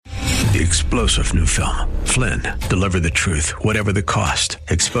The explosive new film, Flynn, deliver the truth, whatever the cost,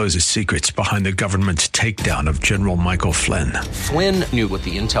 exposes secrets behind the government's takedown of General Michael Flynn. Flynn knew what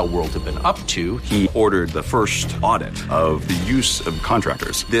the intel world had been up to. He ordered the first audit of the use of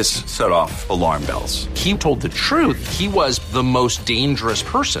contractors. This set off alarm bells. He told the truth. He was the most dangerous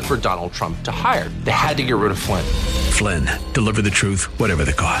person for Donald Trump to hire. They had to get rid of Flynn. Flynn, deliver the truth, whatever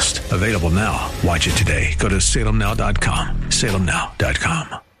the cost. Available now. Watch it today. Go to salemnow.com.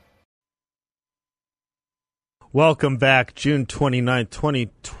 salemnow.com. Welcome back, June 29th,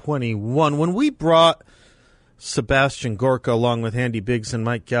 2021. When we brought Sebastian Gorka along with Andy Biggs and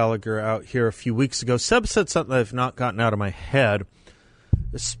Mike Gallagher out here a few weeks ago, Seb said something I've not gotten out of my head,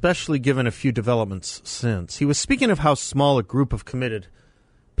 especially given a few developments since. He was speaking of how small a group of committed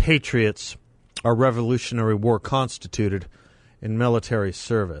patriots our Revolutionary War constituted in military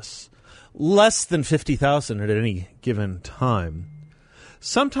service. Less than 50,000 at any given time.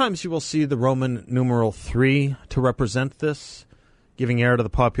 Sometimes you will see the Roman numeral 3 to represent this, giving air to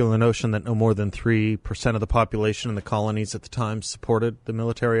the popular notion that no more than 3% of the population in the colonies at the time supported the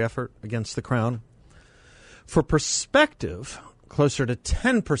military effort against the crown. For perspective, closer to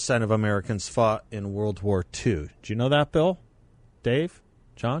 10% of Americans fought in World War II. Do you know that, Bill? Dave?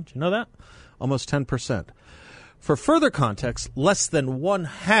 John? Do you know that? Almost 10%. For further context, less than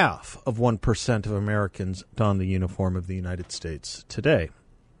 0.5% of Americans don the uniform of the United States today.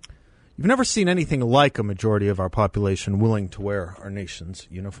 You've never seen anything like a majority of our population willing to wear our nation's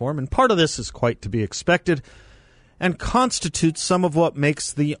uniform, and part of this is quite to be expected and constitutes some of what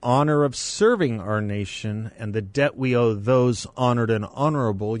makes the honor of serving our nation and the debt we owe those honored and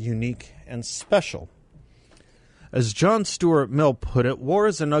honorable unique and special. As John Stuart Mill put it, war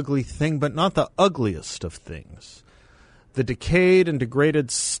is an ugly thing, but not the ugliest of things. The decayed and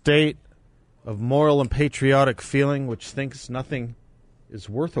degraded state of moral and patriotic feeling, which thinks nothing is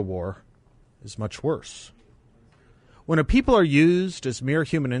worth a war, is much worse. When a people are used as mere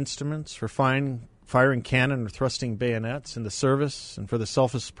human instruments for firing cannon or thrusting bayonets in the service and for the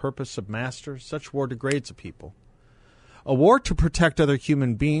selfish purpose of masters, such war degrades a people. A war to protect other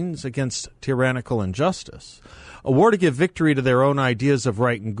human beings against tyrannical injustice. A war to give victory to their own ideas of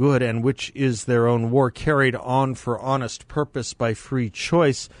right and good, and which is their own war carried on for honest purpose by free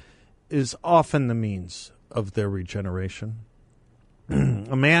choice, is often the means of their regeneration.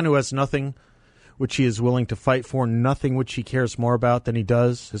 A man who has nothing which he is willing to fight for, nothing which he cares more about than he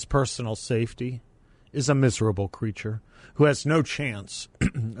does his personal safety, is a miserable creature who has no chance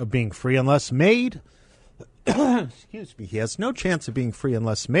of being free unless made excuse me, he has no chance of being free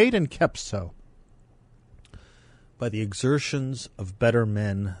unless made and kept so by the exertions of better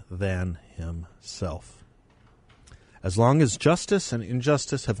men than himself. As long as justice and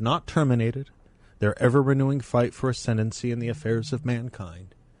injustice have not terminated their ever-renewing fight for ascendancy in the affairs of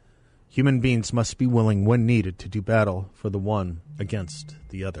mankind, human beings must be willing, when needed, to do battle for the one against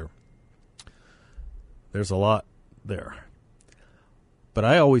the other. There's a lot there. But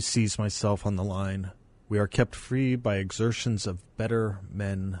I always seize myself on the line, we are kept free by exertions of better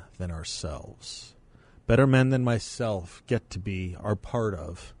men than ourselves. Better men than myself get to be, are part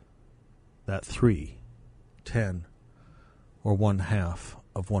of, that 3, 10, or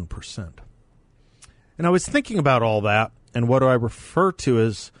 0.5%. And I was thinking about all that and what I refer to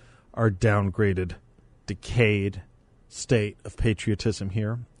as our downgraded, decayed state of patriotism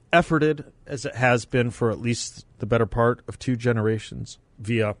here, efforted as it has been for at least the better part of 2 generations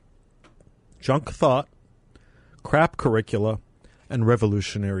via junk thought, crap curricula, and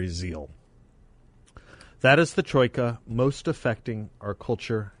revolutionary zeal. That is the troika most affecting our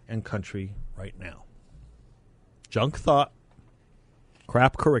culture and country right now. Junk thought,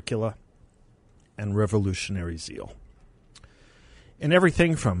 crap curricula, and revolutionary zeal. In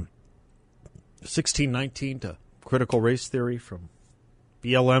everything from 1619 to critical race theory, from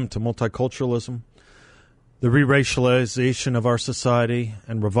BLM to multiculturalism, the re-racialization of our society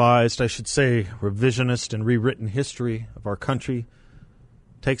and revised, I should say, revisionist and rewritten history of our country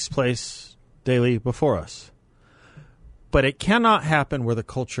takes place daily before us. But it cannot happen where the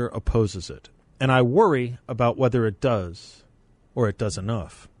culture opposes it. And I worry about whether it does or it does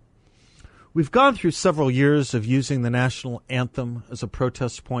enough. We've gone through several years of using the national anthem as a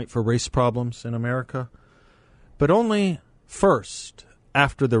protest point for race problems in America, but only first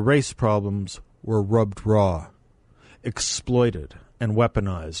after the race problems were rubbed raw, exploited, and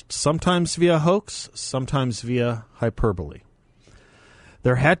weaponized, sometimes via hoax, sometimes via hyperbole.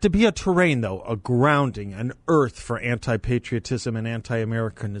 There had to be a terrain, though, a grounding, an earth for anti-patriotism and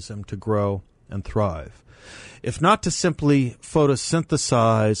anti-Americanism to grow and thrive, if not to simply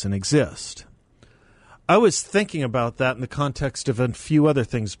photosynthesize and exist. I was thinking about that in the context of a few other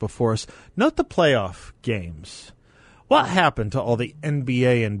things before us. Note the playoff games. What happened to all the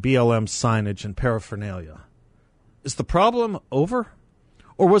NBA and BLM signage and paraphernalia? Is the problem over?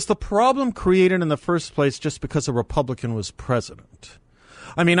 Or was the problem created in the first place just because a Republican was president?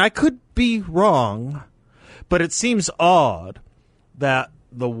 I mean, I could be wrong, but it seems odd that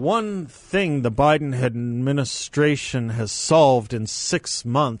the one thing the Biden administration has solved in 6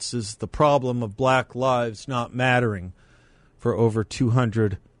 months is the problem of black lives not mattering for over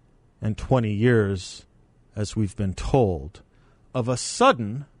 220 years, as we've been told. Of a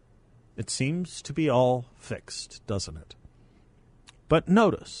sudden, it seems to be all fixed, doesn't it? But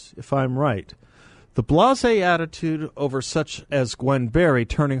notice, if I'm right, the blasé attitude over such as Gwen Berry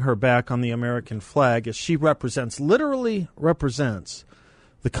turning her back on the American flag as she literally represents,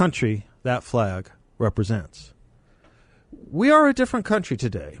 the country that flag represents. We are a different country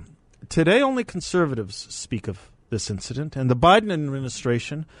today. Today, only conservatives speak of this incident, and the Biden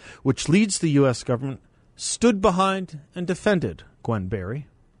administration, which leads the U.S. government, stood behind and defended Gwen Berry.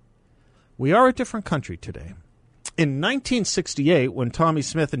 We are a different country today. In 1968, when Tommy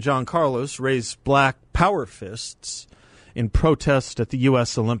Smith and John Carlos raised black power fists in protest at the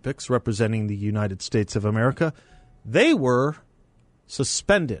U.S. Olympics representing the United States of America, they were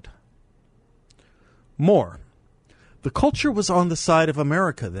suspended. More, the culture was on the side of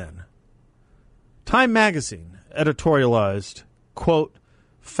America then. Time magazine editorialized, quote,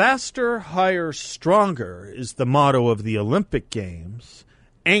 "Faster, higher, stronger is the motto of the Olympic Games.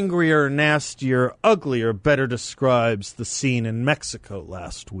 Angrier, nastier, uglier better describes the scene in Mexico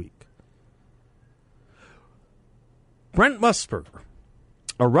last week." Brent Musburger,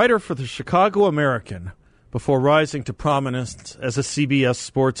 a writer for the Chicago American before rising to prominence as a CBS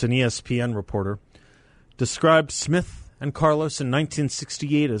Sports and ESPN reporter, described Smith and Carlos in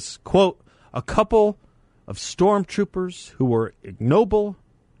 1968 as, quote, "a couple of stormtroopers who were ignoble,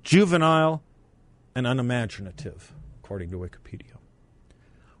 juvenile, and unimaginative," according to Wikipedia.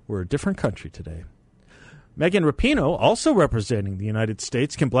 We're a different country today. Megan Rapinoe, also representing the United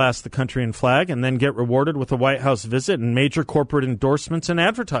States, can blast the country and flag and then get rewarded with a White House visit and major corporate endorsements and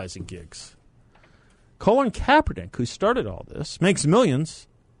advertising gigs. Colin Kaepernick, who started all this, makes millions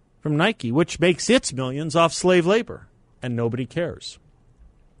from Nike, which makes its millions off slave labor, and nobody cares.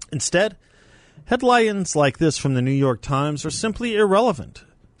 Instead, headlines like this from the New York Times are simply irrelevant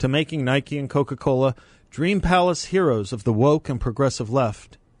to making Nike and Coca-Cola dream palace heroes of the woke and progressive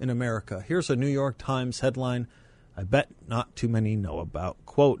left in America. Here's a New York Times headline I bet not too many know about.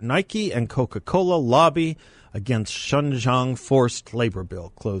 Quote, "Nike and Coca-Cola lobby against Xinjiang forced labor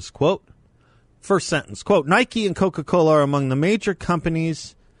bill," close quote. First sentence, quote, "Nike and Coca-Cola are among the major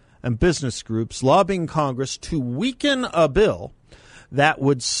companies and business groups lobbying Congress to weaken a bill that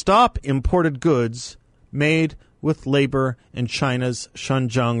would stop imported goods made with labor in China's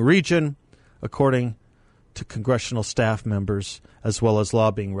Xinjiang region, according to congressional staff members, as well as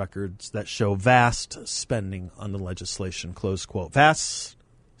lobbying records that show vast spending on the legislation," close quote. Vast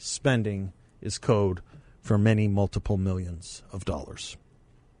spending is code for many multiple millions of dollars.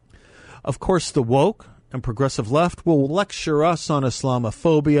 Of course, the woke and progressive left will lecture us on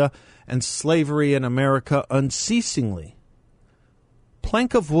Islamophobia and slavery in America unceasingly.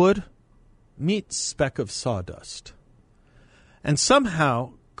 Plank of wood meets speck of sawdust. And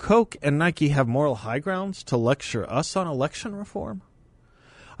somehow, Coke and Nike have moral high grounds to lecture us on election reform?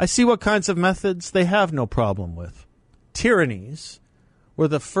 I see what kinds of methods they have no problem with. Tyrannies, where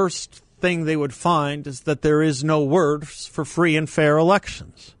the first thing they would find is that there is no word for free and fair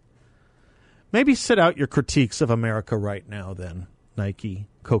elections. Maybe sit out your critiques of America right now, then, Nike,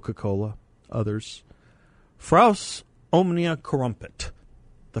 Coca-Cola, others. Fraus omnia corrumpit.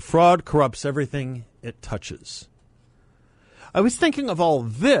 The fraud corrupts everything it touches. I was thinking of all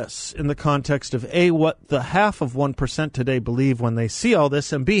this in the context of A, what the half of 1% today believe when they see all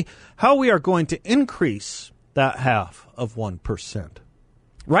this, and B, how we are going to increase that half of 1%.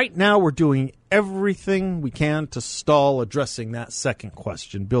 Right now, we're doing everything we can to stall addressing that second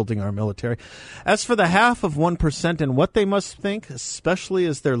question, building our military. As for the half of 1% and what they must think, especially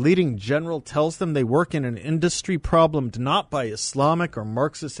as their leading general tells them they work in an industry problemed not by Islamic or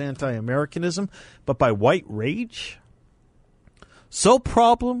Marxist anti-Americanism, but by white rage, so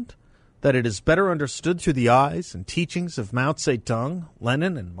problemed that it is better understood through the eyes and teachings of Mao Zedong,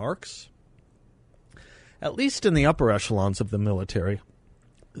 Lenin, and Marx. At least in the upper echelons of the military,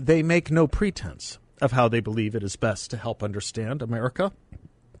 they make no pretense of how they believe it is best to help understand America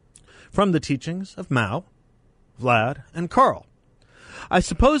from the teachings of Mao, Vlad, and Karl. I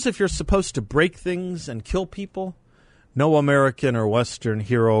suppose if you're supposed to break things and kill people, No American or Western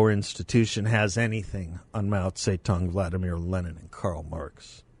hero or institution has anything on Mao Zedong, Vladimir Lenin, and Karl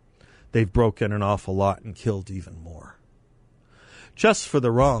Marx. They've broken an awful lot and killed even more. Just for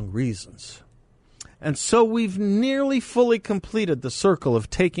the wrong reasons. And so we've nearly fully completed the circle of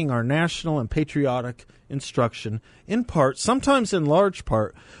taking our national and patriotic instruction, in part, sometimes in large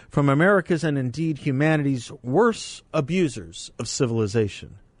part, from America's and indeed humanity's worst abusers of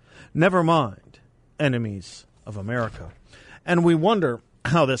civilization. Never mind enemies of America. And we wonder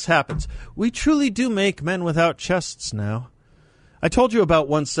how this happens. We truly do make men without chests now. I told you about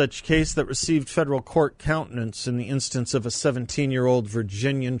one such case that received federal court countenance in the instance of a 17-year-old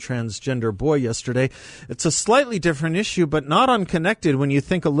Virginian transgender boy yesterday. It's a slightly different issue, but not unconnected when you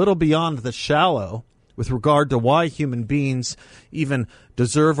think a little beyond the shallow with regard to why human beings even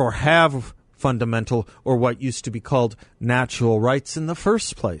deserve or have fundamental, or what used to be called natural rights in the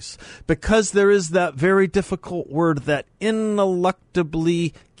first place. Because there is that very difficult word that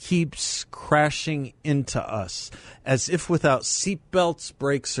ineluctably keeps crashing into us, as if without seatbelts,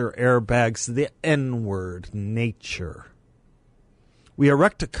 brakes, or airbags, the N-word, nature. We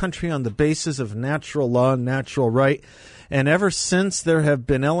erect a country on the basis of natural law and natural right, and ever since there have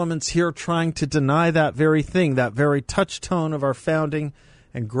been elements here trying to deny that very thing, that very touchstone of our founding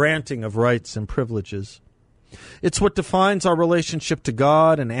and granting of rights and privileges. It's what defines our relationship to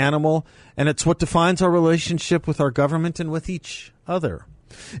God and animal, and it's what defines our relationship with our government and with each other.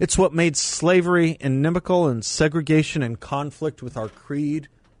 It's what made slavery inimical and segregation in conflict with our creed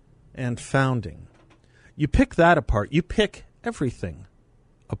and founding. You pick that apart. You pick everything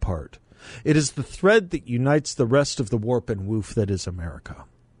apart. It is the thread that unites the rest of the warp and woof that is America.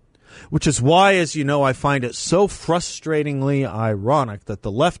 Which is why, as you know, I find it so frustratingly ironic that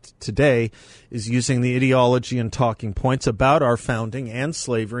the left today is using the ideology and talking points about our founding and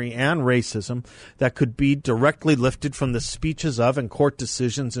slavery and racism that could be directly lifted from the speeches of and court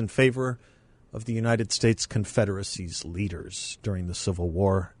decisions in favor of the United States Confederacy's leaders during the Civil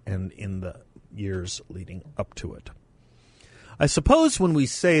War and in the years leading up to it. I suppose when we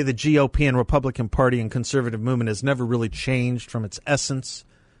say the GOP and Republican Party and conservative movement has never really changed from its essence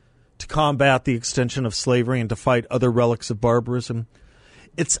to combat the extension of slavery and to fight other relics of barbarism,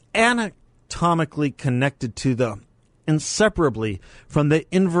 it's anatomically connected to the inseparably from the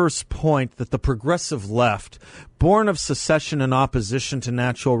inverse point that the progressive left, born of secession and opposition to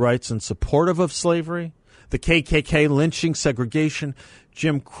natural rights and supportive of slavery, the KKK, lynching, segregation,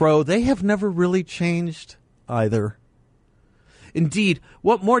 Jim Crow, they have never really changed either. Indeed,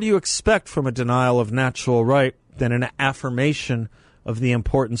 what more do you expect from a denial of natural right than an affirmation of the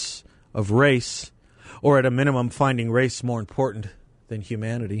importance of race, or at a minimum finding race more important than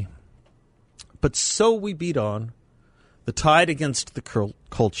humanity? But so we beat on, the tide against the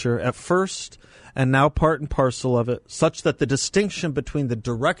culture, at first and now part and parcel of it, such that the distinction between the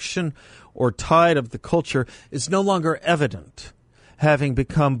direction or tide of the culture is no longer evident, having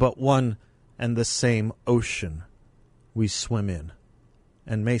become but one and the same ocean we swim in,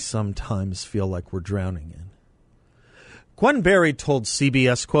 and may sometimes feel like we're drowning in. Gwen Berry told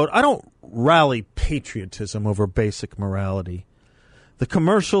CBS, quote, "I don't rally patriotism over basic morality. The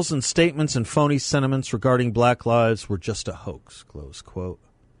commercials and statements and phony sentiments regarding black lives were just a hoax," close quote.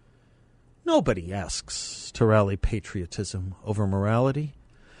 Nobody asks to rally patriotism over morality.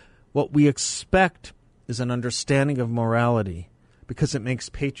 What we expect is an understanding of morality, because it makes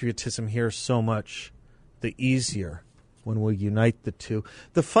patriotism here so much the easier when we unite the two.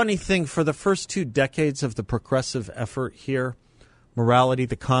 The funny thing, for the first 2 decades of the progressive effort here, morality,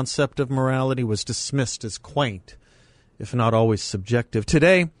 the concept of morality, was dismissed as quaint, if not always subjective.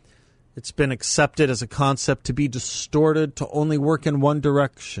 Today, it's been accepted as a concept to be distorted, to only work in one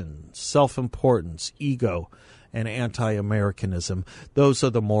direction: self-importance, ego, and anti-Americanism. Those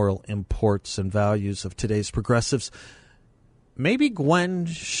are the moral imports and values of today's progressives. Maybe Gwen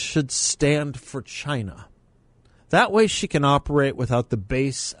should stand for China. That way she can operate without the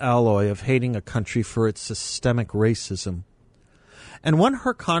base alloy of hating a country for its systemic racism. And when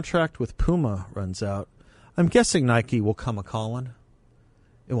her contract with Puma runs out, I'm guessing Nike will come a-calling.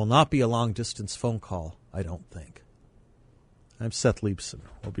 It will not be a long-distance phone call, I don't think. I'm Seth Leibson.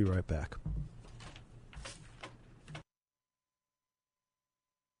 We'll be right back.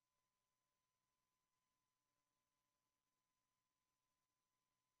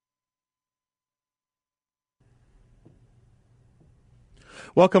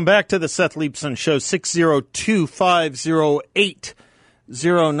 Welcome back to the Seth Leibson Show,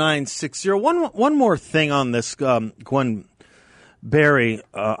 602-508-0960. One more thing on this, Gwen Berry.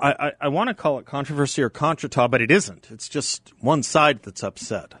 I want to call it controversy or contretemps, but it isn't. It's just one side that's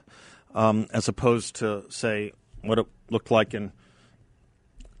upset, as opposed to, say, what it looked like in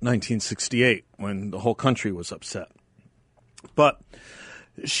 1968 when the whole country was upset. But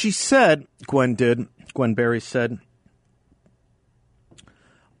she said, Gwen Berry said,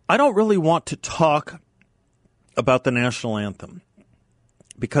 I don't really want to talk about the national anthem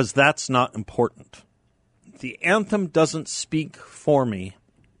because that's not important. The anthem doesn't speak for me.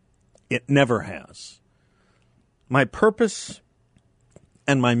 It never has. My purpose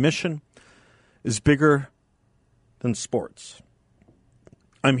and my mission is bigger than sports.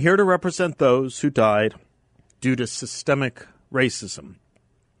 I'm here to represent those who died due to systemic racism.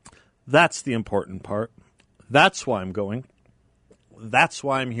 That's the important part. That's why I'm going. That's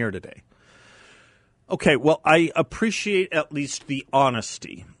why I'm here today. Okay, well, I appreciate at least the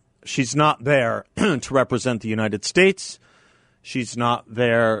honesty. She's not there to represent the United States. She's not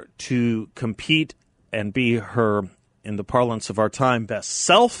there to compete and be her, in the parlance of our time, best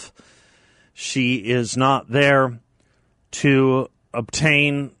self. She is not there to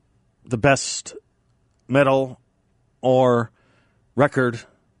obtain the best medal or record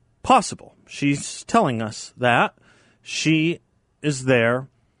possible. She's telling us that. She is there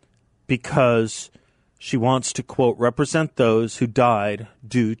because she wants to, quote, represent those who died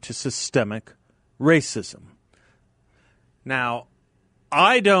due to systemic racism. Now,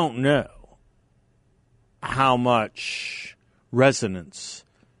 I don't know how much resonance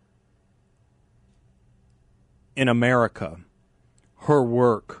in America her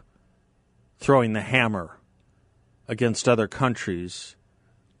work throwing the hammer against other countries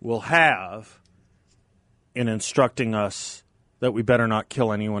will have in instructing us that we better not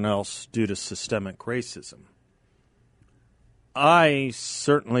kill anyone else due to systemic racism. I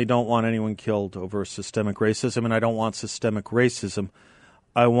certainly don't want anyone killed over systemic racism, and I don't want systemic racism.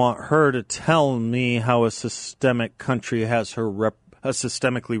 I want her to tell me how a systemic country has her a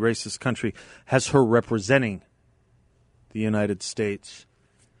systemically racist country has her representing the United States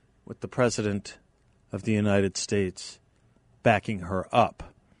with the President of the United States backing her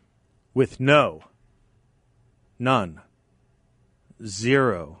up with none,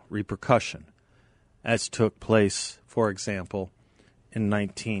 zero repercussion, as took place, for example, in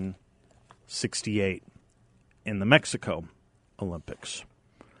 1968 in the Mexico Olympics.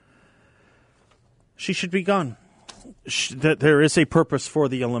 She should be gone. There is a purpose for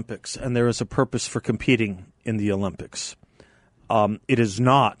the Olympics, and there is a purpose for competing in the Olympics. It is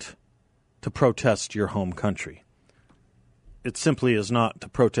not to protest your home country. It simply is not to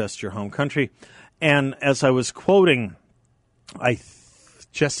protest your home country. And as I was quoting,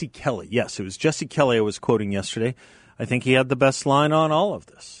 Jesse Kelly. Yes, it was Jesse Kelly I was quoting yesterday. I think he had the best line on all of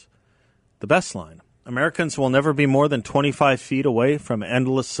this. The best line. Americans will never be more than 25 feet away from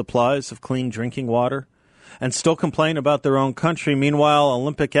endless supplies of clean drinking water and still complain about their own country. Meanwhile,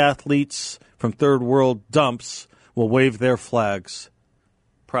 Olympic athletes from third world dumps will wave their flags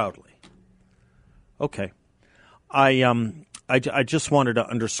proudly. Okay. I just wanted to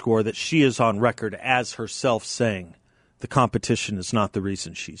underscore that she is on record as herself saying the competition is not the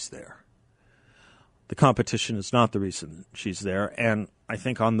reason she's there. The competition is not the reason she's there, and I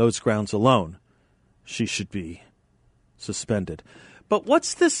think on those grounds alone, she should be suspended. But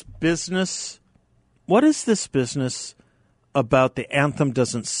what's this business? What is this business about the anthem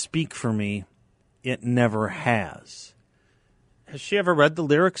doesn't speak for me? It never has. Has she ever read the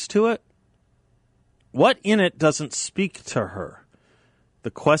lyrics to it? What in it doesn't speak to her?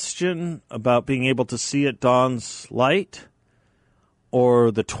 The question about being able to see at dawn's light?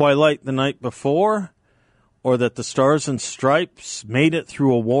 Or the twilight the night before? Or that the Stars and Stripes made it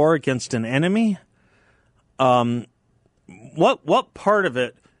through a war against an enemy? What part of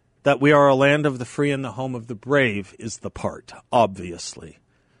it that we are a land of the free and the home of the brave is the part, obviously.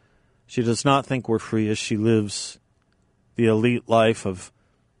 She does not think we're free as she lives the elite life of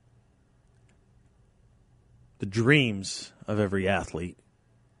the dreams of every athlete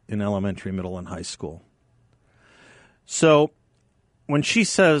in elementary, middle, and high school. So when she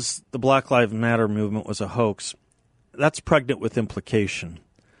says the Black Lives Matter movement was a hoax, that's pregnant with implication.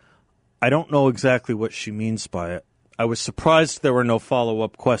 I don't know exactly what she means by it. I was surprised there were no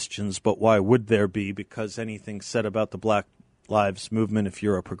follow-up questions, but why would there be? Because anything said about the Black Lives movement, if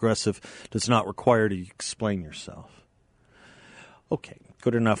you're a progressive, does not require you to explain yourself. Okay,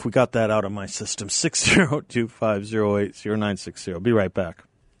 good enough. We got that out of my system. 602-508-0960. Be right back.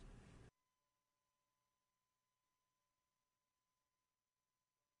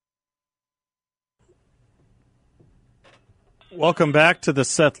 Welcome back to the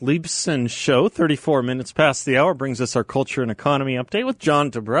Seth Leibsohn Show. 34 minutes past the hour brings us our culture and economy update with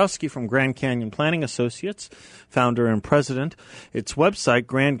John Dabrowski from Grand Canyon Planning Associates, founder and president. Its website,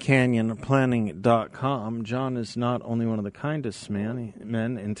 grandcanyonplanning.com. John is not only one of the kindest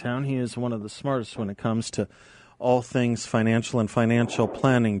men in town, he is one of the smartest when it comes to all things financial and financial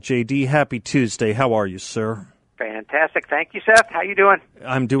planning. JD, happy Tuesday. How are you, sir? Fantastic. Thank you, Seth. How you doing?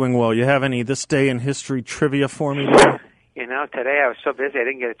 I'm doing well. You have any this day in history trivia for me today? You know, today I was so busy I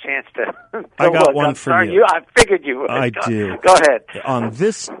didn't get a chance to. I got one for you. I figured you would. I do. Go ahead. On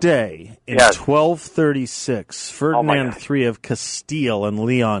this day in 1236, Ferdinand III of Castile and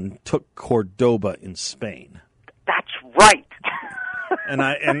Leon took Cordoba in Spain. That's right.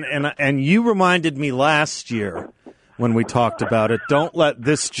 and you reminded me last year when we talked about it. Don't let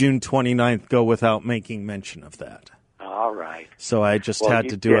this June 29th go without making mention of that. All right. So I just had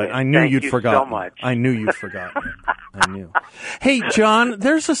to do it. I knew you'd forgotten. So much. I knew you'd forgotten it. I knew. Hey, John,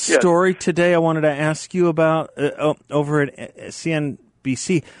 there's a story today I wanted to ask you about over at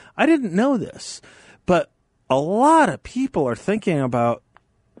CNBC. I didn't know this, but a lot of people are thinking about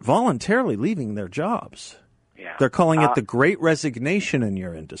voluntarily leaving their jobs. Yeah. They're calling it the Great Resignation in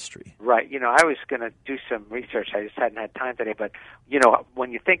your industry. Right. You know, I was going to do some research. I just hadn't had time today. But, you know,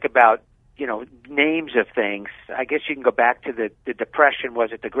 when you think about, you know, names of things, I guess you can go back to the Depression.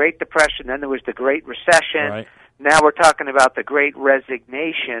 Was it the Great Depression? Then there was the Great Recession. Right. Now we're talking about the Great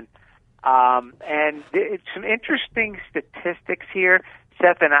Resignation. And it's some interesting statistics here,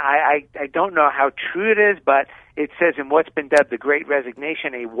 Seth, and I don't know how true it is, but it says in what's been dubbed the Great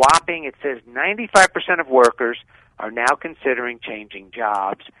Resignation, a whopping, it says 95% of workers are now considering changing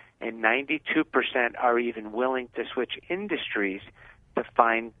jobs, and 92% are even willing to switch industries to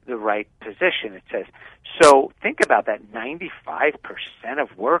find the right position, it says. So think about that, 95%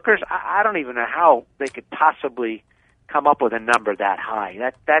 of workers. I don't even know how they could possibly come up with a number that high.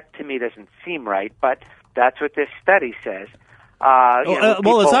 That to me doesn't seem right, but that's what this study says.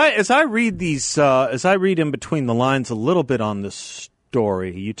 As I read these, as I read in between the lines a little bit on this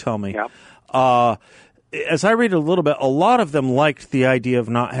story, you tell me. Yeah. As I read a little bit, a lot of them liked the idea of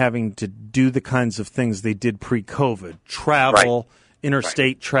not having to do the kinds of things they did pre-COVID, travel,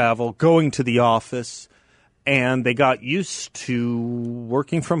 interstate travel, going to the office, and they got used to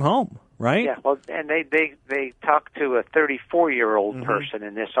working from home, right? Yeah, well, and they talked to a 34-year-old person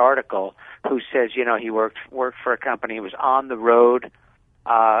in this article who says, you know, he worked for a company, he was on the road,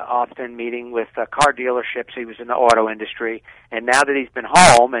 often meeting with car dealerships. He was in the auto industry, and now that he's been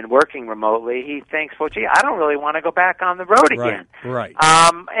home and working remotely, he thinks, well, gee, I don't really want to go back on the road again. Right.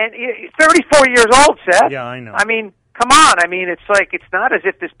 And he's 34 years old, Seth. Yeah, I know. I mean, come on. I mean, it's not as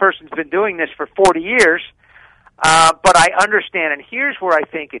if this person's been doing this for 40 years. But I understand, and here's where I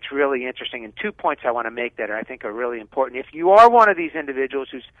think it's really interesting, and 2 points I want to make that I think are really important. If you are one of these individuals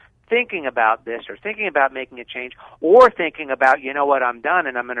who's thinking about this or thinking about making a change or thinking about, you know what, I'm done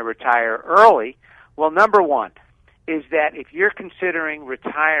and I'm going to retire early, well, number one is that if you're considering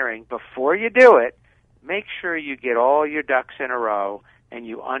retiring, before you do it, make sure you get all your ducks in a row and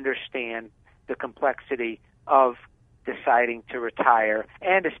you understand the complexity of deciding to retire,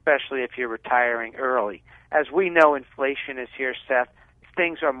 and especially if you're retiring early. As we know, inflation is here, Seth.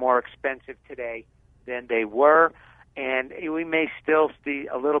 Things are more expensive today than they were, and we may still see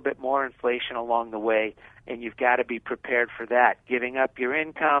a little bit more inflation along the way, and you've got to be prepared for that. Giving up your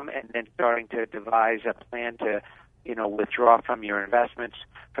income and then starting to devise a plan to, you know, withdraw from your investments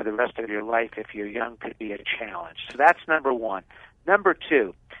for the rest of your life if you're young could be a challenge. So that's number one. Number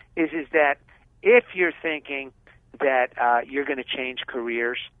two is that if you're thinking that you're going to change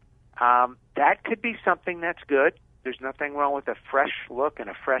careers, that could be something that's good. There's nothing wrong with a fresh look and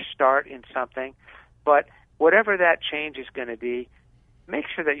a fresh start in something. But whatever that change is going to be, make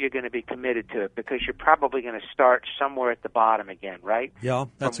sure that you're going to be committed to it, because you're probably going to start somewhere at the bottom again, right? Yeah,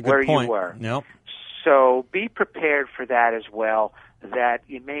 that's From a good where point. You were. Yep. So be prepared for that as well, that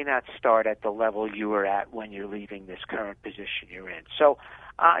you may not start at the level you were at when you're leaving this current position you're in. So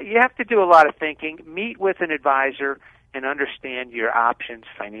you have to do a lot of thinking. Meet with an advisor and understand your options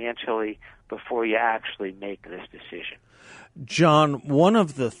financially before you actually make this decision. John, one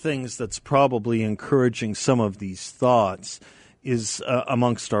of the things that's probably encouraging some of these thoughts is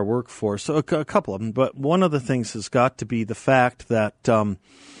amongst our workforce, a couple of them, but one of the things has got to be the fact that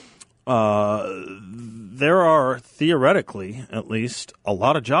there are, theoretically at least, a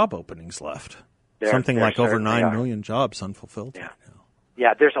lot of job openings left. Something like over 9 million jobs unfulfilled right now.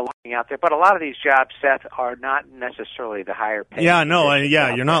 Yeah, there's a lot out there, but a lot of these jobs, Seth, are not necessarily the higher paid. Yeah, no,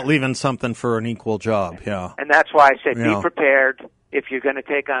 you're not leaving something for an equal job, yeah. And that's why I said be prepared, if you're going to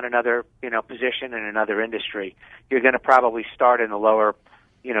take on another, position in another industry, you're going to probably start in the lower,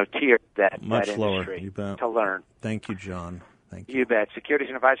 tier of that industry lower, you bet. To learn. Thank you, John. Thank you. You bet. Securities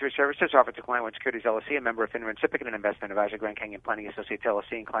and advisory services offered to Client One Securities LLC, a member of FINRA and SIPC, and an investment advisor, Grand Canyon Planning Associates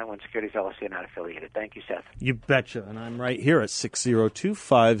LLC, and Client One Securities LLC are not affiliated. Thank you, Seth. You betcha. And I'm right here at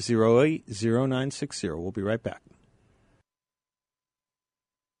 602-508-0960. We'll be right back.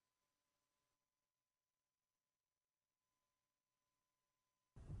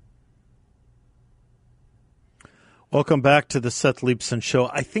 Welcome back to the Seth Leibsohn Show.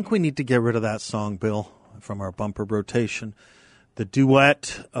 I think we need to get rid of that song, Bill, from our bumper rotation. The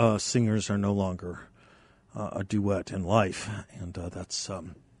duet singers are no longer a duet in life, and that's,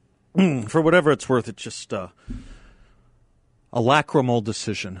 for whatever it's worth, it's just a lacrimal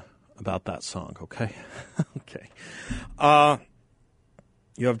decision about that song, okay? Okay.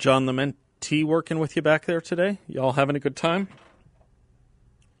 You have John the Mentee working with you back there today? You all having a good time?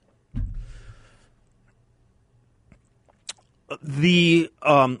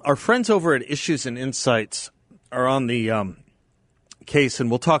 Our friends over at Issues and Insights are on the case, and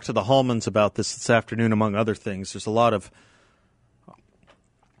we'll talk to the Hallmans about this afternoon, among other things. There's a lot of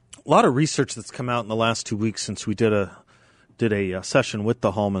research that's come out in the last 2 weeks since we did a session with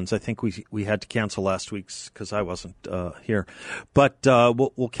the Hallmans. I think we had to cancel last week's because I wasn't here, but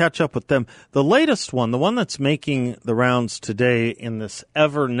we'll catch up with them. The latest one, the one that's making the rounds today in this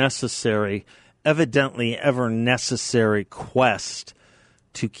evidently ever necessary quest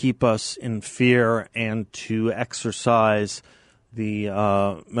to keep us in fear and to exercise the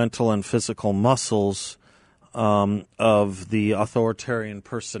mental and physical muscles of the authoritarian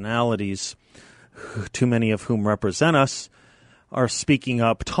personalities, too many of whom represent us, are speaking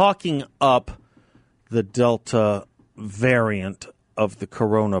up, talking up the Delta variant of the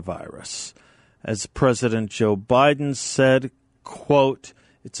coronavirus. As President Joe Biden said, quote,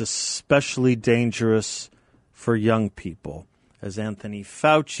 "It's especially dangerous for young people." As Anthony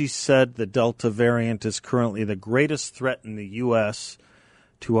Fauci said, the Delta variant is currently the greatest threat in the U.S.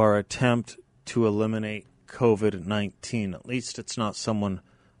 to our attempt to eliminate COVID-19. At least it's not someone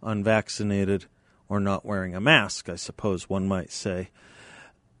unvaccinated or not wearing a mask, I suppose one might say.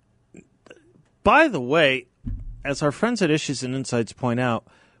 By the way, as our friends at Issues and Insights point out,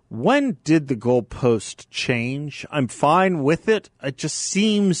 when did the goalpost change? I'm fine with it. It just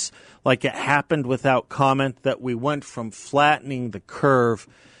seems like it happened without comment, that we went from flattening the curve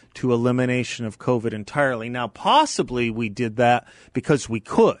to elimination of COVID entirely. Now, possibly we did that because we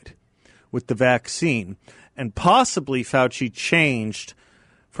could with the vaccine. And possibly Fauci changed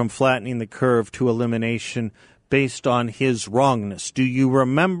from flattening the curve to elimination based on his wrongness. Do you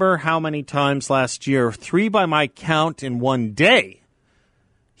remember how many times last year, 3 by my count in one day,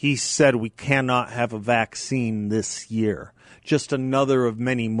 he said we cannot have a vaccine this year? Just another of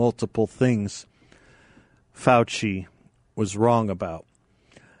many multiple things Fauci was wrong about.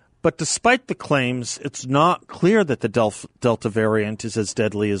 But despite the claims, it's not clear that the Delta variant is as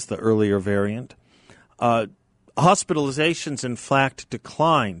deadly as the earlier variant. Hospitalizations, in fact,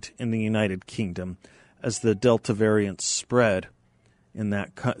 declined in the United Kingdom as the Delta variant spread in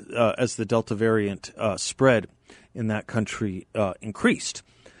that country increased.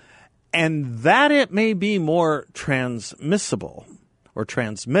 And that it may be more transmissible or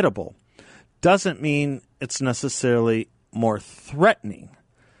transmittable doesn't mean it's necessarily more threatening.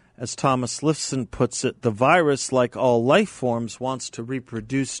 As Thomas Lifson puts it, the virus, like all life forms, wants to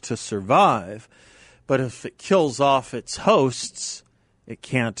reproduce to survive, but if it kills off its hosts, it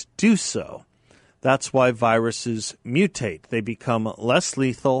can't do so. That's why viruses mutate. They become less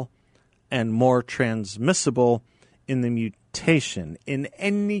lethal and more transmissible in the mutation. In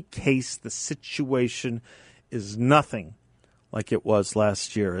any case, the situation is nothing like it was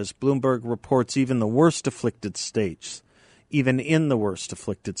last year. As Bloomberg reports, even in the worst afflicted states,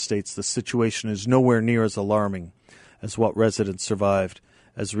 the situation is nowhere near as alarming as what residents survived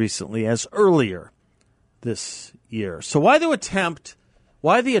as recently as earlier this year. So why the attempt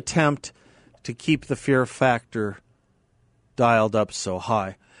to keep the fear factor dialed up so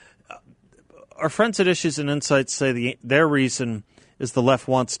high? Our friends at Issues and Insights say their reason is the left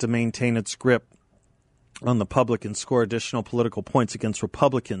wants to maintain its grip on the public and score additional political points against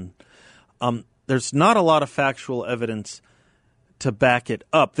Republicans. There's not a lot of factual evidence to back it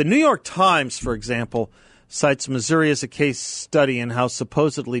up. The New York Times, for example, cites Missouri as a case study in how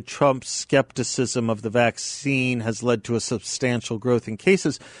supposedly Trump's skepticism of the vaccine has led to a substantial growth in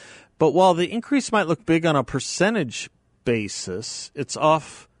cases. But while the increase might look big on a percentage basis, it's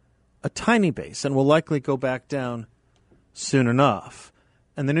off a tiny base and will likely go back down soon enough.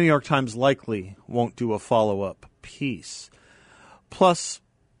 And the New York Times likely won't do a follow-up piece. Plus,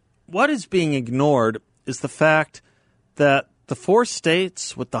 what is being ignored is the fact that the 4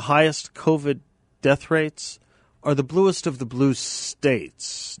 states with the highest COVID death rates are the bluest of the blue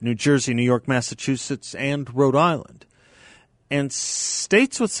states: New Jersey, New York, Massachusetts, and Rhode Island. And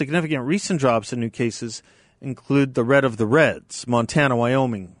states with significant recent drops in new cases include the red of the reds: Montana,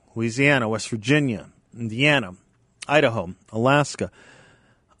 Wyoming, Louisiana, West Virginia, Indiana, Idaho, Alaska.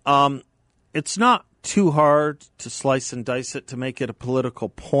 It's not too hard to slice and dice it to make it a political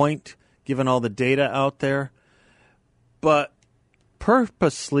point, given all the data out there. But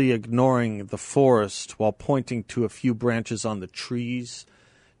purposely ignoring the forest while pointing to a few branches on the trees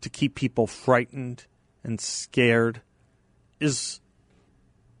to keep people frightened and scared is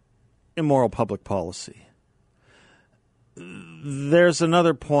immoral public policy. There's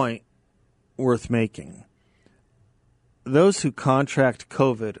another point worth making. Those who contract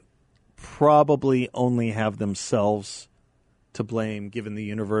COVID probably only have themselves to blame, given the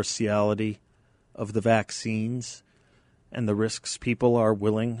universality of the vaccines and the risks people are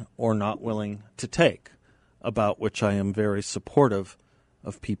willing or not willing to take, about which I am very supportive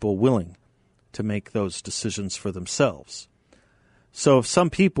of people willing to make those decisions for themselves. So if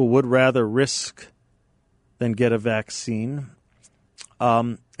some people would rather risk than get a vaccine,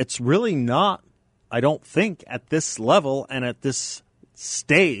 it's really not, I don't think, at this level and at this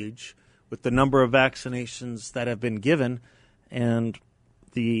stage, with the number of vaccinations that have been given and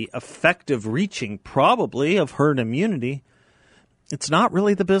the effective reaching, probably, of herd immunity, it's not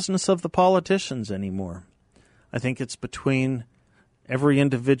really the business of the politicians anymore. I think it's between every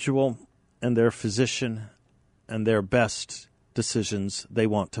individual and their physician and their best decisions they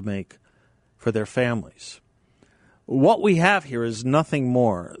want to make for their families. What we have here is nothing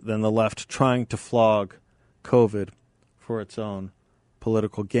more than the left trying to flog COVID for its own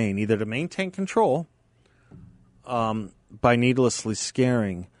political gain, either to maintain control by needlessly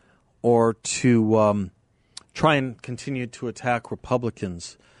scaring, or to try and continue to attack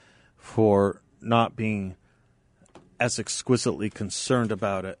Republicans for not being as exquisitely concerned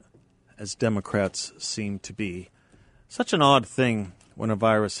about it as Democrats seem to be. Such an odd thing when a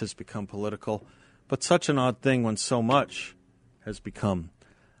virus has become political, but such an odd thing when so much has become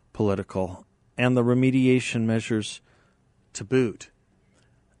political, and the remediation measures to boot.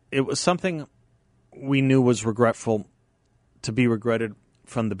 It was something we knew was regretful, to be regretted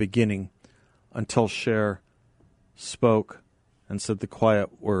from the beginning, until Cher spoke and said the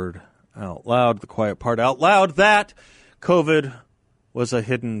quiet word out loud, the quiet part out loud, that COVID was a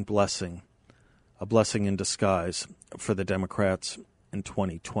hidden blessing, a blessing in disguise for the Democrats in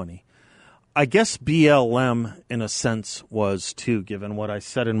 2020. I guess BLM, in a sense, was too, given what I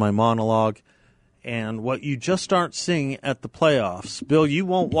said in my monologue and what you just aren't seeing at the playoffs. Bill, you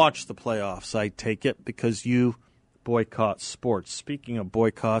won't watch the playoffs, I take it, because you boycott sports. Speaking of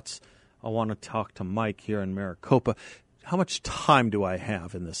boycotts, I want to talk to Mike here in Maricopa. How much time do I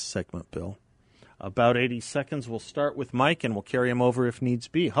have in this segment, Bill? About 80 seconds. We'll start with Mike, and we'll carry him over if needs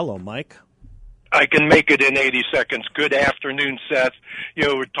be. Hello, Mike. I can make it in 80 seconds. Good afternoon, Seth.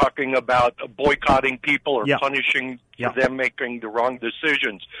 We're talking about boycotting people or punishing for them making the wrong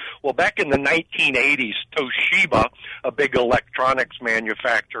decisions. Well, back in the 1980s, Toshiba, a big electronics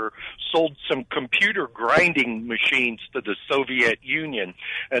manufacturer, sold some computer grinding machines to the Soviet Union,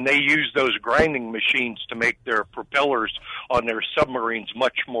 and they used those grinding machines to make their propellers on their submarines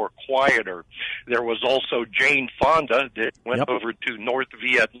much more quieter. There was also Jane Fonda that went over to North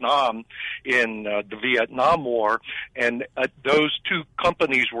Vietnam in the Vietnam War, and those two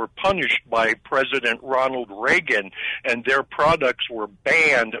companies were punished by President Ronald Reagan, and their products were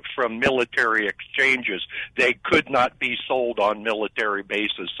banned from military exchanges. They could not be sold on military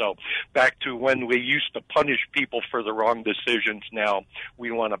bases. So back to when we used to punish people for the wrong decisions, now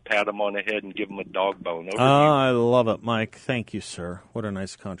we want to pat them on the head and give them a dog bone. Over to you. I love it, Mike. Thank you, sir. What a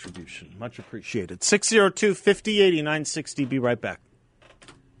nice contribution. Much appreciated. 602-5080-960. Be right back.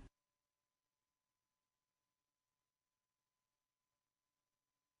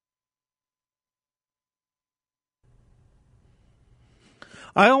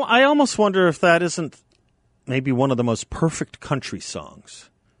 I almost wonder if that isn't maybe one of the most perfect country songs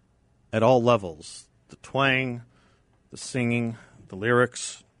at all levels. The twang, the singing, the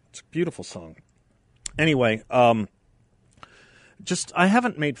lyrics. It's a beautiful song. Anyway, I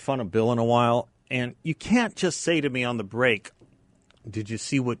haven't made fun of Bill in a while, and you can't just say to me on the break, did you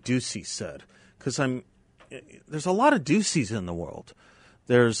see what Ducey said? Because there's a lot of Duceys in the world.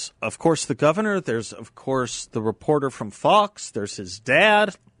 There's, of course, the governor. There's, of course, the reporter from Fox. There's his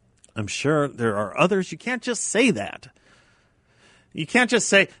dad. I'm sure there are others. You can't just say that. You can't just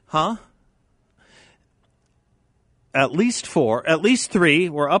say, huh? at least 4, at least 3.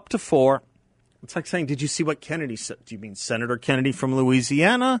 We're up to 4. It's like saying, did you see what Kennedy said? Do you mean Senator Kennedy from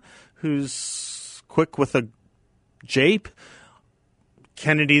Louisiana, who's quick with a jape?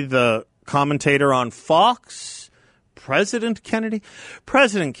 Kennedy, the commentator on Fox? President Kennedy?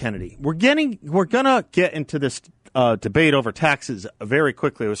 President Kennedy. We're going to get into this debate over taxes very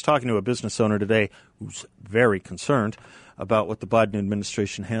quickly. I was talking to a business owner today who's very concerned about what the Biden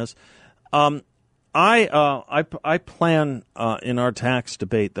administration has. I plan in our tax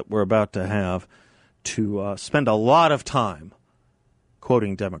debate that we're about to have to spend a lot of time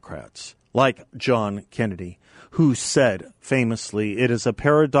quoting Democrats like John Kennedy, who said famously, "It is a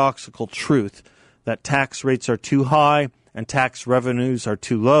paradoxical truth that tax rates are too high and tax revenues are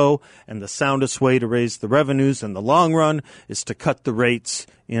too low, and the soundest way to raise the revenues in the long run is to cut the rates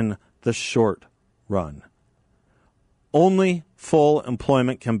in the short run. Only full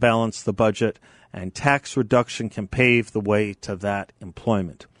employment can balance the budget, and tax reduction can pave the way to that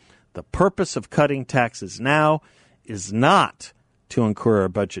employment. The purpose of cutting taxes now is not to incur a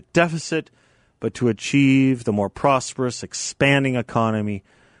budget deficit, but to achieve the more prosperous, expanding economy,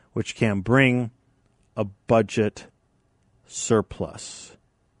 which can bring a budget surplus."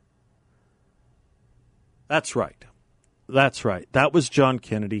 That's right. That's right. That was John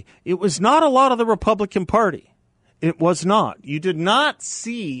Kennedy. It was not a lot of the Republican Party. It was not. You did not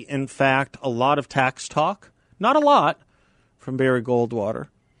see, in fact, a lot of tax talk. Not a lot from Barry Goldwater.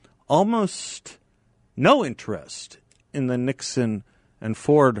 Almost no interest in the Nixon and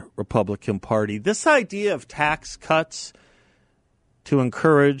Ford Republican Party. This idea of tax cuts to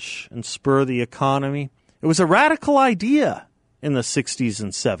encourage and spur the economy, it was a radical idea in the 60s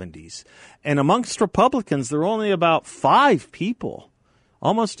and 70s. And amongst Republicans, there were only about 5 people,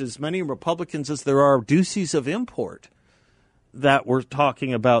 almost as many Republicans as there are duties of import, that were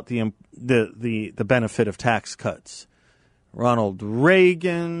talking about the benefit of tax cuts. Ronald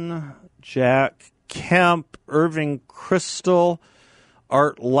Reagan, Jack Kemp, Irving Kristol,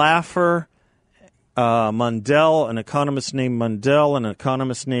 Art Laffer, Mundell, an economist named Mundell, an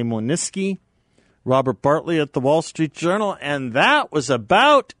economist named Winiski, Robert Bartley at the Wall Street Journal, and that was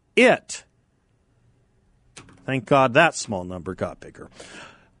about it. Thank God that small number got bigger.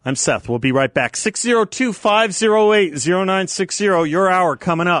 I'm Seth. We'll be right back. 602-508-0960. Your hour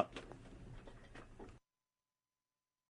coming up.